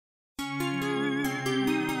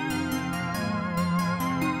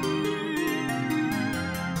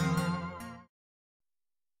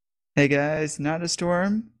Hey guys,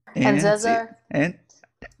 Nadastorm And and Zezo, and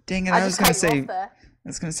dang it, I just cut you off there. I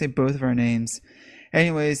was gonna say both of our names.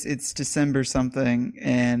 Anyways, it's December something,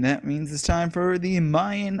 and that means it's time for the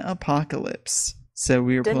Mayan Apocalypse. So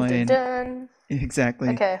we were Dun dun playing dun. exactly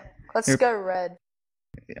Okay, let's our, go red.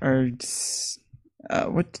 our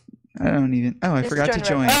what I don't even I Just forgot to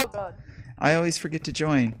join red. join. Oh god, I always forget to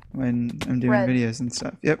join when I'm doing red. videos and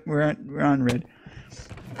stuff. Yep, we're on red.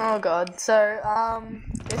 Oh god. So I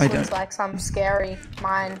this don't. looks like some scary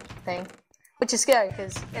mine thing, which is scary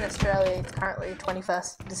because in Australia it's currently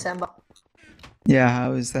 21st December. Yeah,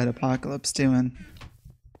 how is that apocalypse doing?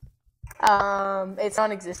 It's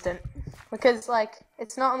non-existent because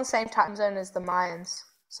it's not on the same time zone as the Mayans.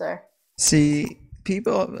 So See,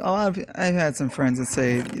 I've had some friends that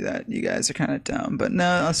say that you guys are kind of dumb, but no,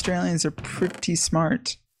 Australians are pretty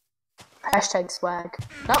smart. hashtag swag.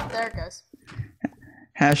 Oh, there it goes.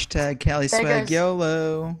 Hashtag Cali There swag goes.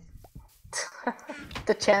 YOLO.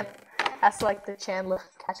 The chant. That's like the Chandler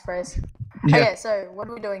catchphrase. Yeah. Okay, so what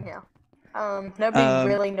are we doing here? Nobody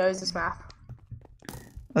really knows this map.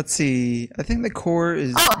 Let's see. I think the core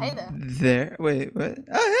is Oh, hey there. there. Wait, what?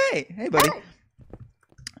 Oh, hey, buddy. Hey!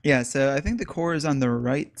 Yeah, so I think the core is on the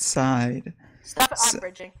right side. Stop it, So- I'm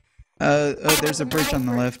bridging. There's a bridge on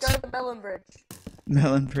the left. Go to the Melon Bridge.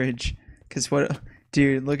 Melon Bridge. Cause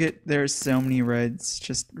dude, look at, there's so many reds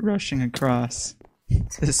just rushing across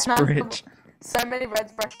this And I'm- bridge. So many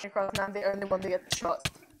reds brushing across, and I'm the only one to get the shot.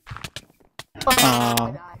 Oh, Aw.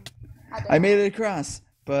 I died. I made it across,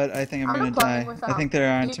 but I think I'm gonna not playing die. with, I think they're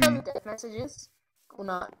Do on you to know me. the death messages? Or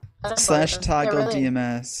not? I don't Slash bother them. They're toggle really-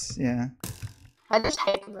 DMS. Yeah, I just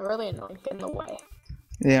hate them. They're really annoying. Get in the way.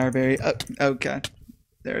 they are very. Okay,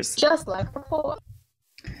 there's Just like before.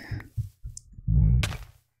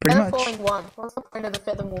 pretty Feather much. falling one. What's the point of the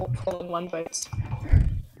feather falling one votes?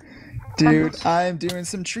 Dude, I'm doing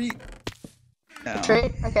some tree. No.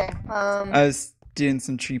 Tree? Okay. I was doing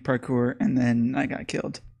some tree parkour and then I got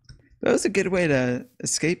killed. That was a good way to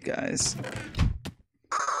escape, guys.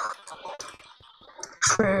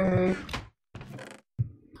 True.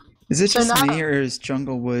 Is it So just now- me or is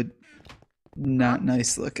Junglewood not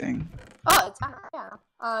nice looking? Oh, it's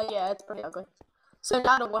yeah, it's pretty ugly. So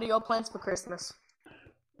Nana, what are your plans for Christmas?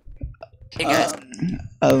 Hey guys,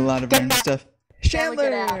 A lot of Get random back. stuff. Can we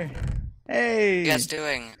get out? Chandler! what Hey! are you guys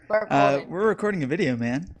doing? We're recording. We're recording a video,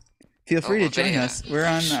 man. Feel free to what join video? us. We're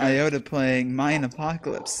on Sure. IOTA playing Mayan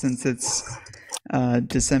Apocalypse since it's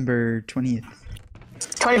December 20th.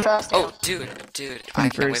 21st. Oh, dude, I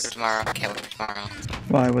can't wait 21st. for tomorrow. I can't wait for tomorrow.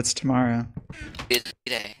 Why? What's tomorrow? Busy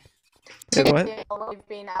day. Hey, what? Yeah,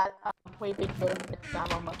 we've been doing this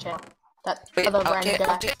on my channel. That Wait, other random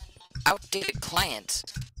guy. outdated client.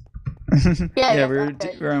 Yeah, we're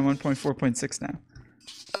okay. we're on 1.4.6 now.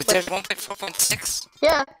 Oh, there's 1.4.6.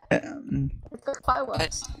 Yeah, Um, it's got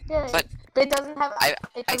fireworks. Yeah, but it doesn't have. I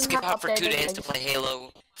it I doesn't skipped have out for 2 updated days to images. play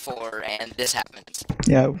Halo 4, and this happened.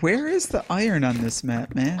 yeah, where is the iron on this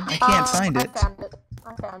map, man? I can't find it.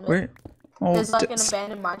 I found it. Where? Oh, There's like an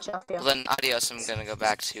abandoned mine shaft here. Well, then, adios. I'm gonna go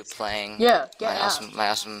back to playing Yeah, get out. my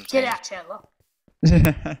awesome Get thing. out,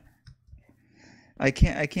 Chandler. I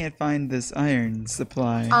can't find this iron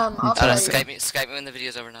supply. I'll Tell show me. you. Skype me when the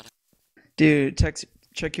video's over, Nada. Dude,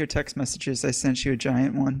 check your text messages. I sent you a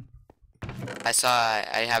giant one. I saw.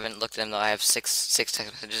 I haven't looked at them though. I have six text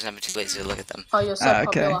messages, and I'm too lazy to look at them. Oh, you're so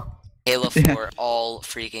Okay. popular. Halo 4 all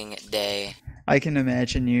freaking day. I can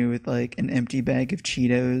imagine you with like an empty bag of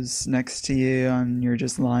Cheetos next to you, and you're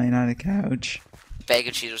just lying on a couch. Bag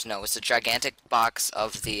of Cheetos, no, it's a gigantic box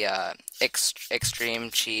of the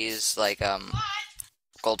extreme cheese,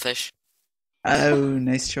 goldfish. Oh,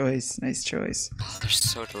 nice choice, nice choice. Oh, they're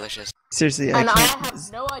so delicious. Seriously, And I I can't.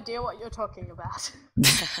 have no idea what you're talking about.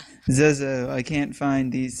 Zezo, I can't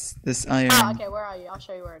find this iron. Oh, okay, where are you? I'll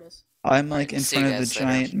show you where it is. I'm like in See you front of the guys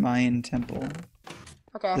later. giant Mayan temple.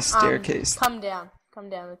 Okay. The staircase. Come down. Come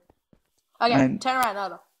down. Okay, I'm- turn around,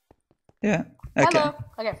 Nada. Yeah. Okay. Hello.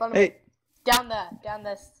 Okay, follow me. Hey, Down there. Down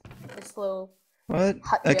this little. what?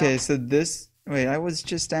 Hut Okay, here. so this. Wait, I was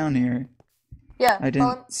just down here. Yeah. I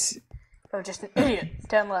follow- didn't. See, Oh, just an idiot.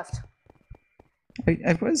 Turn left.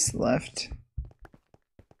 I was left.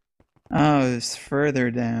 Oh, it's further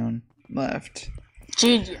down. Left.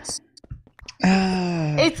 Genius.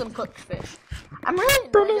 Ah. Eat some cooked fish. I'm really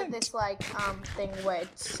annoyed at this thing where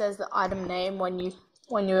it says the item name when you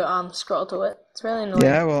scroll to it. It's really annoying.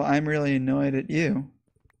 Yeah, well, I'm really annoyed at you.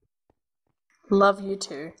 Love you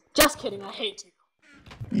too. Just kidding. I hate you.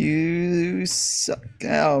 You suck.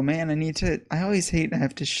 Oh man, I always hate I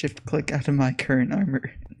have to shift click out of my current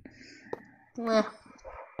armor. Meh.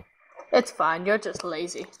 It's fine. You're just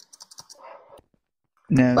lazy.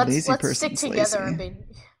 No, Let's lazy stick person's together lazy. and be.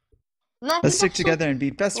 No, Let's he's stick actually- together and be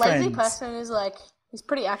best Lazy friends. person is like he's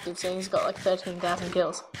pretty active, so he's got like 13,000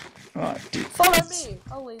 kills. Oh, dude. Follow me.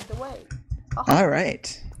 I'll lead the way. All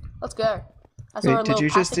right. Let's go. I saw a Wait, did little you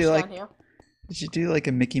just passage do down like? here. Did you do like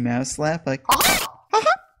a Mickey Mouse laugh? Like,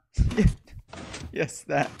 yes,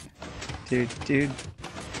 that. Dude.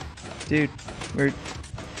 We're.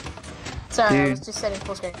 Sorry, I Dude. was just setting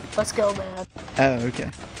full screen. Let's go, man. Oh, okay.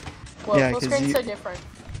 Well, Yeah, full 'cause screen's you- so different.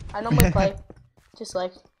 I normally play just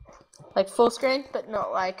like full screen, but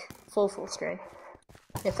not like full screen.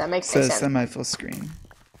 If that makes So any sense. semi-full screen.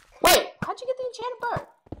 Wait, how'd you get the enchanted bow?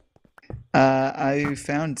 I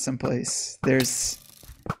found someplace. There's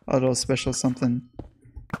a little special something.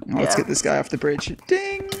 Let's Yeah. get this guy off the bridge.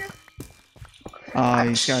 Ding! Oh,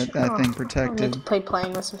 he's got that thing I need protected. to play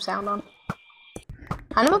playing with some sound on.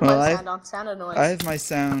 I never Well, played sound on. Sound annoys. I have my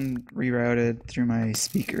sound rerouted through my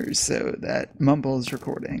speakers so that Mumble's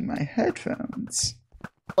recording my headphones.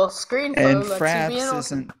 Well, screen flow And lets you Fraps be an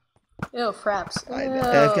isn't. Ew,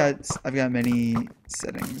 Fraps. I've got many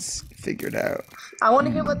settings figured out. I want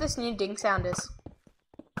to hear what this new ding sound is.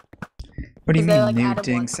 What do you 'Cause they, mean like, new added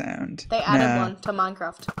ding one. sound? They added No. one to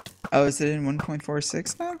Minecraft. Oh, is it in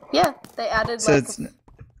 1.46 now? Yeah, they added So like. it's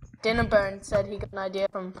Dinnerburn said he got an idea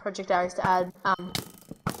from Project Aries to add sound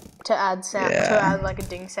Yeah. to add like a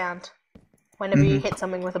ding sound whenever you hit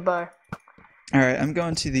something with a bow. all right. I'm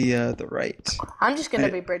going to the right. I'm just gonna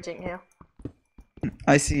be bridging here.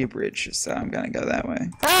 I see a bridge, so I'm gonna go that way.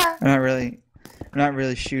 Ah! I'm not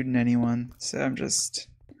really shooting anyone, so I'm just.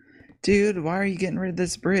 Dude, why are you getting rid of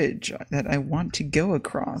this bridge that I want to go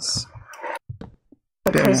across?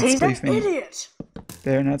 Because not he's an spleef me. idiot.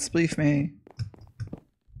 Better not spleef me.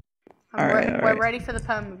 Alright. We're ready for the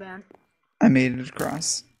perma ban. I made it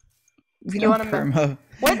across. We You don't wanna perma.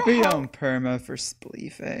 Where the We hell- don't perma for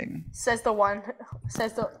spleefing. Says the one.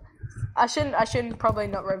 Says the. I shouldn't probably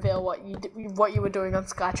not reveal what you were doing on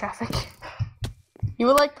Sky Traffic. You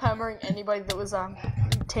were like permaing anybody that was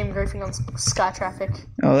team griefing on Sky Traffic.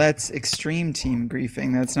 Oh, that's extreme team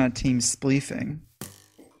griefing. That's not team spleefing.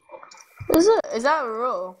 Is that a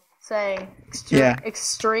rule saying Yeah.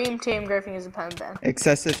 extreme team griefing is a perma ban?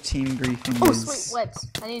 Excessive team griefing Oh, is. sweet webs!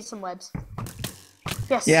 I need some webs.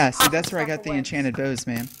 Yes. Yeah, see, half a that's where I stack got of the webs. enchanted bows,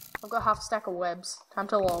 man. I've got half a stack of webs. Time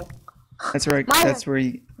to lol. That's where. That's where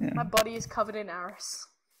you. Yeah. My body is covered in arrows.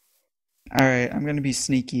 All right, I'm gonna be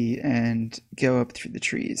sneaky and go up through the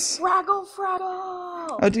trees. Fraggle!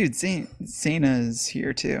 Oh, dude, Sana's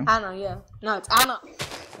here too. Anna, yeah. No, it's Anna.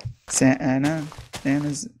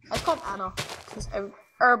 Anna's. I call him Anna because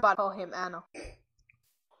everybody call him Anna.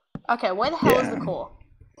 Okay, where the hell is the Yeah. core?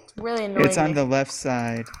 It's really annoying. It's on me. the left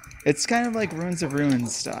side. It's kind of like Ruins of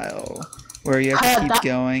Ruins style, where you have to keep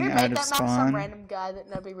going Who made out of that map? Some spawn. random guy that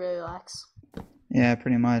nobody really likes. Yeah,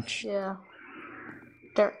 pretty much. Yeah.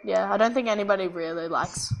 I don't think anybody really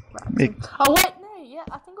likes maps. Ex- Oh wait, no, yeah,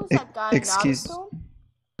 I think it was that guy excuse- Nadastorm.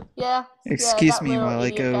 Yeah. Excuse that me little while I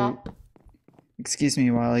idiot go. guy. Excuse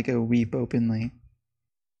me while I go weep openly.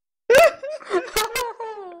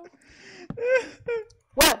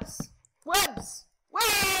 Webs!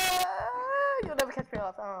 You'll never catch me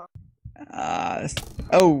off. Oh.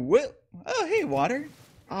 Oh, hey, water.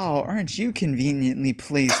 Oh, aren't you conveniently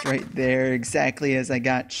placed right there, exactly as I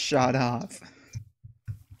got shot off?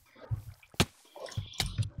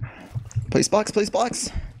 Place blocks.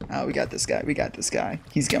 Oh, we got this guy.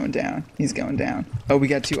 He's going down. Oh, we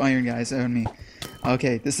got 2 iron guys on me.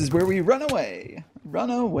 Okay, this is where we run away.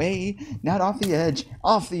 Not off the edge.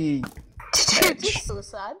 Off the Did you edge. just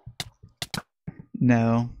suicide?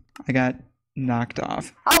 No, I got knocked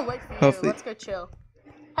off. I'll wait for you. Hopefully- Let's go chill.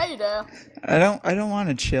 Hey there. I don't want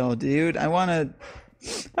to chill, dude. I want to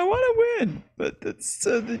win, but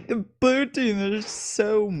the blue team, they're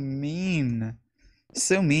so mean.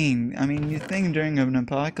 So mean. I mean, you think during an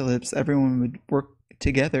apocalypse everyone would work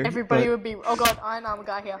together. Everybody but- would be. Oh god, iron armor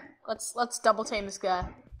guy here. Let's double team this guy.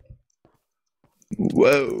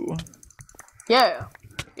 Whoa. Yo,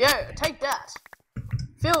 take that.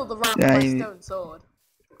 Feel the rhyme Yeah, of my you- stone sword.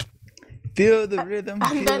 Feel the rhythm,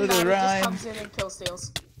 And feel then the Nana just rhyme. comes in and kill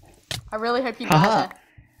steals. I really hope you die Haha. there.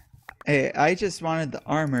 Hey, I just wanted the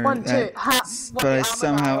armor. One, two. But I the armor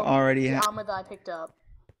somehow that already the had. armor that I picked up.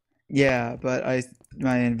 Yeah, but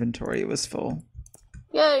my inventory was full.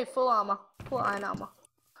 Yay, full armor. Full iron armor.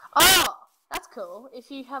 Oh, that's cool. If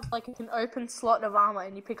you have like an open slot of armor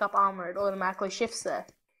and you pick up armor, it automatically shifts there.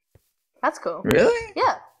 That's cool. Really?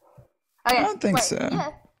 Yeah. Okay, I don't think wait, so.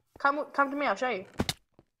 Yeah. Come to me, I'll show you.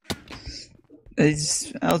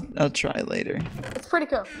 I'll try later. It's pretty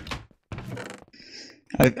cool.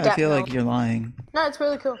 I feel no. like you're lying. No, it's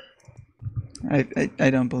really cool. I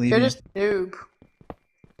don't believe You're you. just a noob.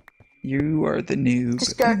 You are the noob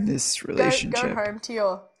Just go- in this relationship. Go home to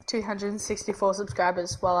your 264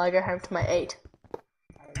 subscribers while I go home to my 8.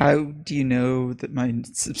 How do you know that my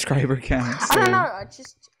subscriber count? I don't know.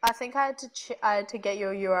 I think I had to get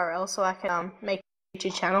your URL so I can make a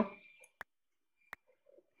YouTube channel.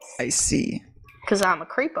 I see. Because I'm a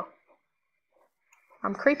creeper.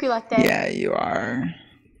 I'm creepy like that. Yeah, you are.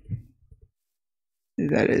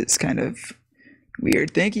 That is kind of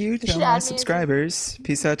weird. Thank you to all should my add me as subscribers.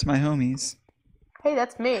 Peace out to my homies. Hey,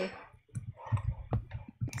 that's me.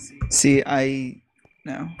 See,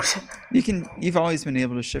 no. You've always been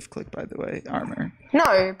able to shift click, by the way, armor.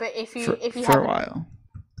 No, but if you For have a while.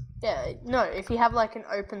 Yeah, no, if you have like an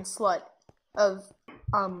open slot of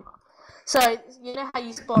so you know how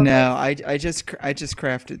you spawn. No, I just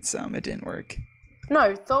crafted some. It didn't work.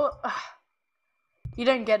 No, you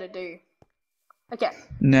don't get it, do you? Okay.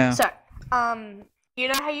 No. So, you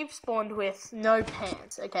know how you've spawned with no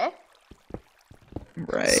pants, okay?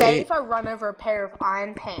 Right. Say if I run over a pair of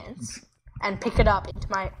iron pants and pick it up into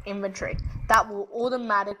my inventory, that will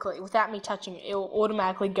automatically, without me touching it, it will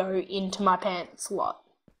automatically go into my pants slot.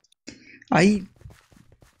 I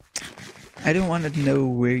don't want to know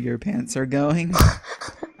where your pants are going.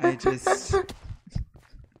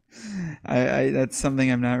 I that's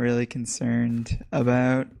something I'm not really concerned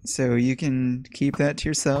about. So you can keep that to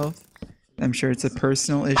yourself. I'm sure it's a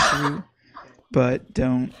personal issue, but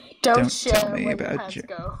don't share tell me where about your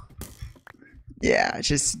pants go. Yeah,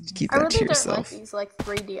 just keep I that really to yourself. don't like these like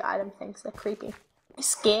 3D item things. They're creepy.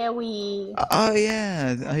 Scary. Oh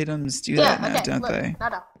yeah, the items do that now, don't look, they?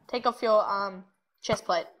 Nada, take off your chest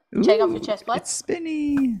plate. Ooh, Take off your chest plate. It's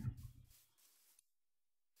spinny.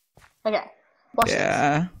 Okay. Watch this.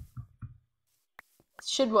 Yeah.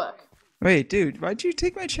 Should work. Wait, dude, why'd you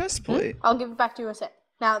take my chest plate? I'll give it back to you in a sec.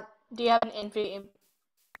 Now, do you have an NV?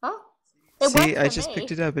 Huh? See, I just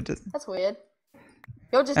picked it up. It doesn't. That's weird.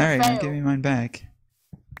 You're just Alright, a fail. now give me mine back.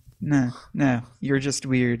 No, you're just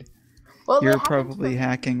weird. Well, You're probably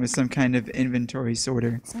hacking with some kind of inventory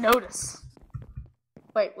sorter. It's Notice.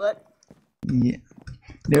 Wait, what? Yeah.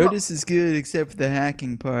 Notice is good except for the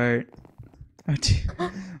hacking part. Oh,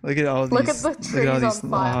 look at all these. Look at the trees all these on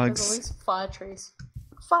fire. logs. There's all these fire trees.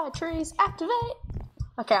 Fire trees, activate!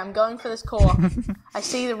 Okay, I'm going for this core. I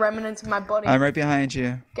see the remnants of my body. I'm right behind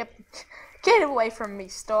you. Get away from me,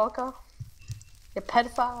 stalker. You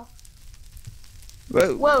pedophile.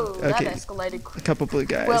 Whoa. That Okay. escalated quickly. A couple blue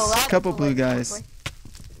guys. Well, that couple blue escalated guys. quickly.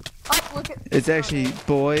 Oh, look at. It's actually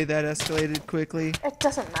boy that escalated quickly. It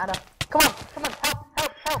doesn't matter. Come on.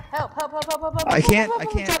 Help. I can't. Jump I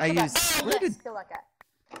to that. use. Where Yes, did? feel like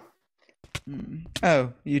that.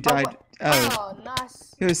 Oh, you died. Oh,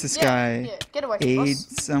 nice. Who's this guy? Yeah, get away from Aid us.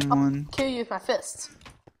 someone. I'll kill you with my fists.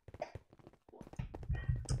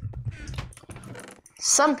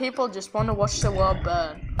 Some people just want to watch the world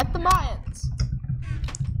burn. Like the Mayans.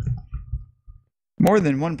 More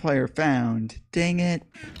than one player found. Dang it.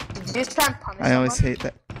 Did you just try and punish I always someone? hate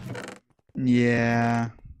that. Yeah.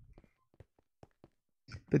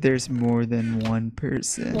 But there's more than one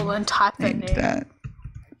person Well, then type their named name. that.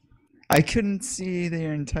 I couldn't see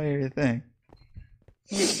their entire thing.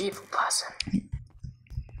 You evil person.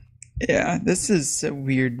 Yeah, this is a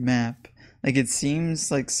weird map. Like, it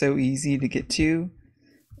seems like so easy to get to,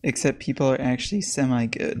 except people are actually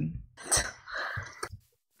semi-good.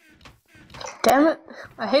 Damn it.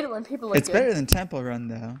 I hate it when people are It's good. better than Temple Run,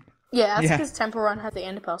 though. Yeah, that's Yeah. because Temple Run had the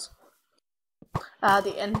ender pearls.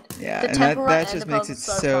 The end. Yeah, the and Temple Run that just ender makes pearls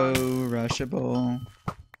it are so fun. rushable.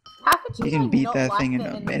 How could you You can like, beat not that like thing in the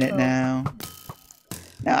a ender minute pearls? now.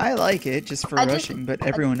 Now, I like it just for I just- rushing, but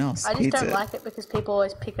everyone else I just hates don't it. like it because people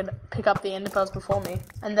always pick up the ender pearls before me,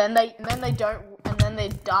 and then they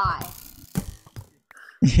die,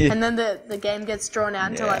 Yeah. and then the game gets drawn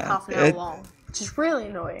out to like Yeah, half an hour long, which is really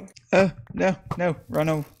annoying. Oh, no, run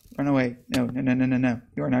away. No.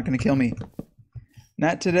 You are not going to kill me.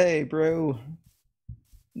 Not today, bro.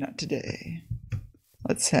 Not today.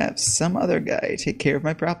 Let's have some other guy take care of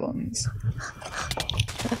my problems.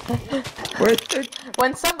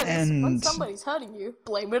 When somebody's And- hurting you,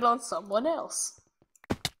 blame it on someone else.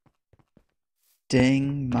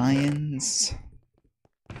 Dang Mayans.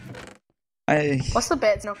 What's the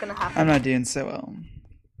bet's not gonna happen? I'm not doing so well.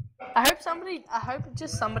 I hope somebody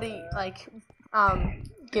like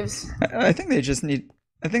gives. I think they just need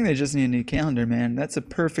a new calendar, man. That's a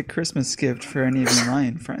perfect Christmas gift for any of your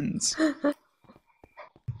Mayan friends.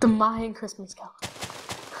 The Mayan Christmas calendar.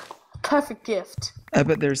 Perfect gift. I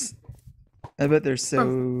bet they're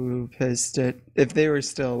so pissed at if they were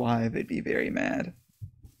still alive, they'd be very mad.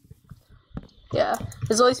 Yeah.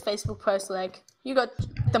 There's all these Facebook posts like, you got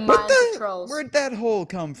the What Mayans are trolls. Where'd that hole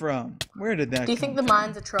come from? Where did that Do you think the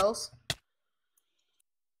come Mayans are trolls?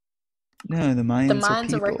 No, the Mayans The are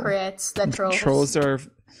Mayans people. are recreates. They're trolls.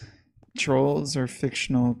 Trolls are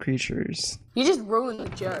fictional creatures. You just ruined the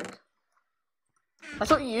joke. I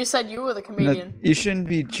thought you said you were the comedian. You shouldn't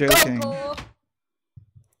be joking. Go,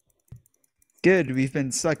 Good, we've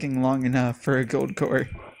been sucking long enough for a gold core.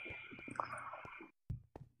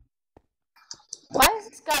 why does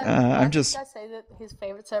this guy? This guy say that his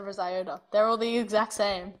favorite server is Iota? They're all the exact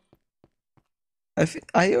same.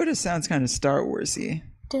 Iota sounds kind of Star Warsy.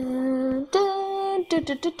 Dun, dun, dun,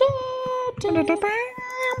 dun, dun, dun, dun.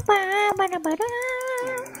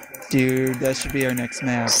 Dude, that should be our next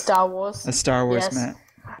map. Star Wars. A Star Wars Yes. map.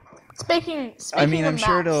 Speaking I mean, of I'm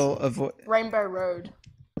sure maps, it'll avoid. Rainbow Road.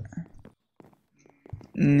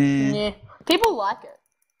 Nah. Yeah. People like it.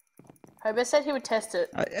 Hobo said he would test it.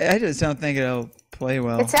 I just don't think it'll play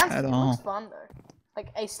well It at all. looks fun though. Like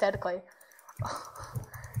aesthetically.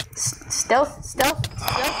 Stealth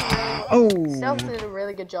did a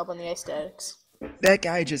really good job on the aesthetics. That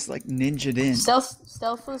guy just like ninja'd in.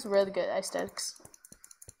 Stealth was really good aesthetics.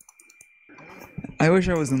 I wish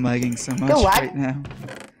I wasn't lagging so much You're right now.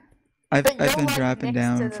 I've But you're been like dropping next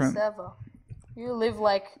to down the from. server. You live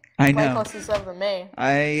like I way know. closer to the server than me.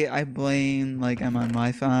 I blame like I'm on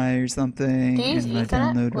Wi-Fi or something, Do you use and my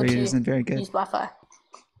Ethernet, download or rate do you isn't very good. Use Wi-Fi.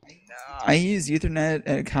 I use Ethernet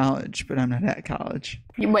at college, but I'm not at college.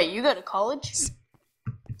 Wait, you go to college?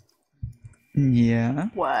 Yeah.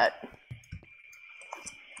 What?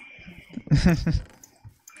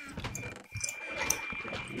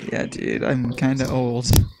 Yeah, dude, I'm kind of old.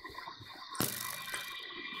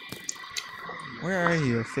 Where are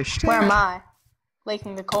you, a fish tank? Where am I?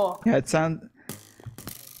 Laking the core. Yeah, it sounds.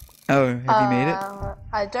 Oh, have you made it?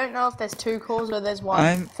 I don't know if there's two cores or there's one.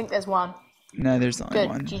 I think there's one. No, there's only Good.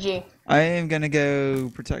 one. GG. I am gonna go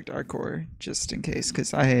protect our core just in case,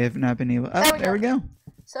 because I have not been able. Oh, there we go.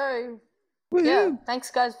 So, Woohoo! yeah,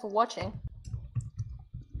 thanks guys for watching.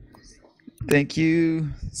 Thank you.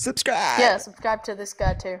 Subscribe. Yeah, subscribe to this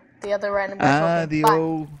guy too. The other random guy.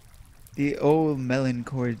 The old melon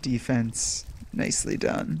core defense. Nicely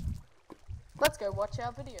done. Let's go watch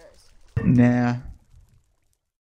our videos. Nah.